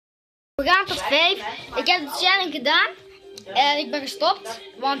We gaan tot 5. Ik heb de challenge gedaan. En ik ben gestopt.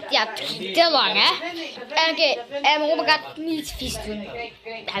 Want ja, het ging te lang hè. En oké, en mijn oma gaat niet vies doen.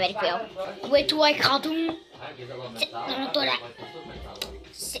 Dat weet ik wel. Weet je wat ik ga doen? Zit nog door.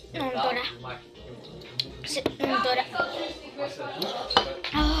 Zit nog door. Zit nog door.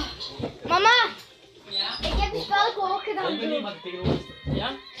 Oh. Mama! Ik heb die spel ook gedaan.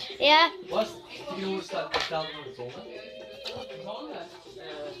 Ja? Ja. Was tegenover staat nog de zon.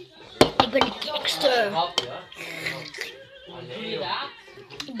 Ik ben de gangster.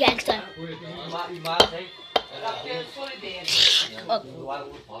 Gangster. Maar uw maat zegt.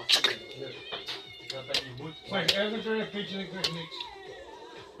 Zeg, even een pitje en ik krijg niks.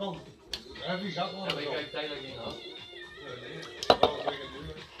 Kom, heb je gat nog? Ja, maar ik krijg tijdelijk niet af.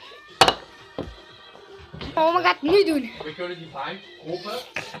 Oma gaat het nu doen. We kunnen die bank kopen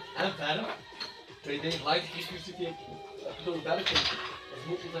en verf. Twee dingen gelijk discussiëren. Door de berg. Dat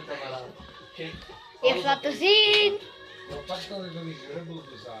moet niet dat maar aan. Kijk. Eerst laten zien. Wat past dan is dat niet ribbel op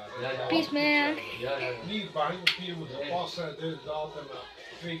de zaak? Peace man. Ja. Niet bang, of hier moet passen, dus dat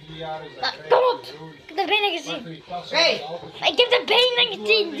en 2-3 jaar is dat. Kom op. Ik heb de benen gezien. Hey! Maar ik heb de benen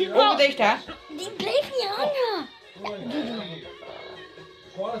gezien. Die, Ogen dicht hè? die bleef niet hangen.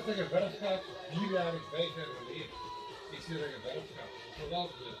 Gewoon als je verf gaat, 4 jaar, 5 jaar geleden. Ik zie dat je verf gaat.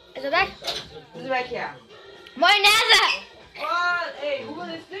 Is het weg? Dat is weg ja. Mayonaise. Oh, hey, hoeveel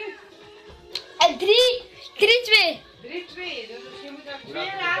is het nu? En 3, 2. 3-2, dus je moet nog 2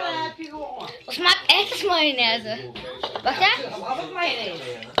 raden en heb je gewonnen. Dat smaakt echt als mayonaise. Wacht hè? Of het mayonaise.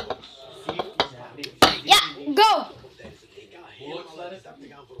 Ja, go.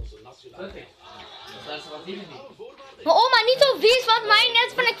 Maar oma, niet zo vies, want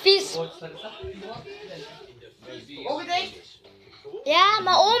mayonaise vind ik vies. Ogen dicht? Ja,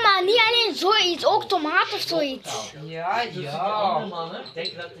 maar oma, niet alleen zoiets, ook tomaat of zoiets. Ja, Andere ja. mannen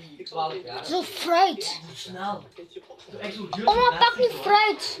denken dat die 12 jaar. Zo fruit. Snel. Echt zo duur. Oma, pak nu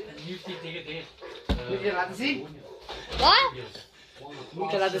fruit. En nu heeft hij tegen dit. Moet je laten zien? Wat?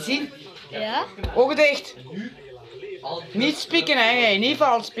 Moet je laten zien? Ja? Ogen dicht. Al Niet spieken hè, hey. Niet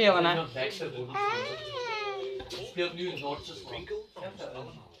vals spelen hè. speelt nu in Noordjesland.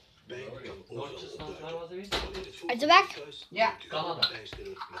 Noordjesland, waar was hij weer? Is het weg? Ja. Canada.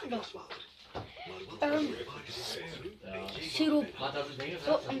 Siroop. Maar dat is dingen.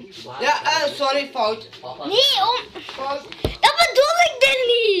 Ja, sorry, fout. Nee, Fout. dat bedoel ik dit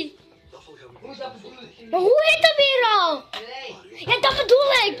niet. Hoe dat bedoel je? Maar hoe heet dat weer al? Nee. Ja, dat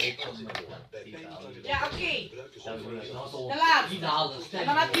bedoel ik. Ja, oké. De laatste. En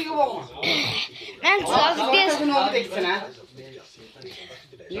dan heb je gewonnen. Mensen, als ik Dit is dit... een ogen dicht zijn hè.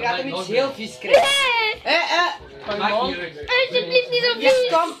 Je gaat hem iets heel vies krijgen. Nee, alsjeblieft niet zo Ja, vies.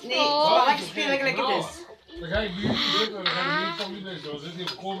 kom. Nee, Oh. lekker spelen gelijk het is. Dan ga je nu drukken, dan ga je niet van die mensen. Dat is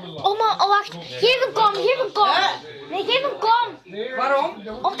niet komen laten. Oh, maar, oh wacht. Geef een kom, geef een kom. Nee, geef een kom. Waarom?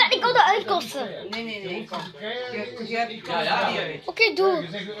 Omdat ik wil de uitkosten. Nee. Kom. Je Ja. Oké, doe. Je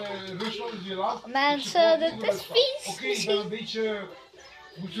zegt, Rusland is hier laat. Mensen, dit is vies. Oké, ik ben een beetje...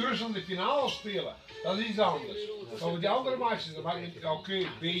 Moet Rusland de finale spelen? Dat is iets anders. Maar met die andere matches, dan mag ik... Oké,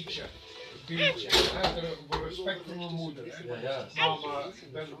 beetje. Beetje. Voor respect voor mijn moeder. Hè. Maar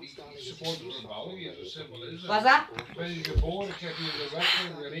ik ben supporter van België, zo simpel is het. Wat is dat? Ik ben hier geboren, ik heb hier de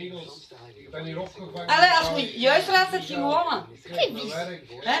wetten, de regels. Ik ben hier opgevangen. Allee, als je juist laat, heb je gewonnen. Werk.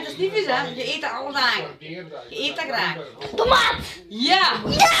 Hè, dat is niet vies hè, je eet dat alle dagen. Je eet dat graag. Tomaat. Ja!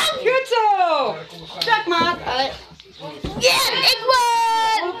 Ja! Goed zo! Check maat! Ja, ik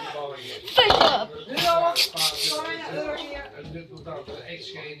won. Fuck up. En dit moet dan de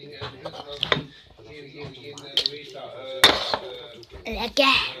echtscheiding en dit dan geen weet dat.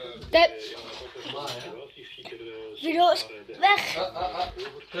 Lekker. De video is weg.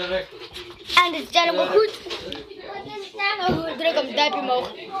 En dit is helemaal goed. Druk op het duimpje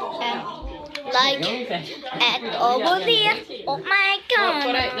omhoog. En like. En abonneer op mijn kanaal.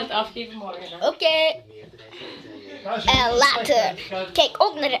 Koray, dat afgeven morgen. Oké. En later. Kijk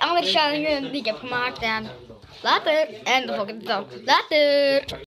ook naar de andere challenge die ik heb gemaakt. En later. En de volgende dag. Later.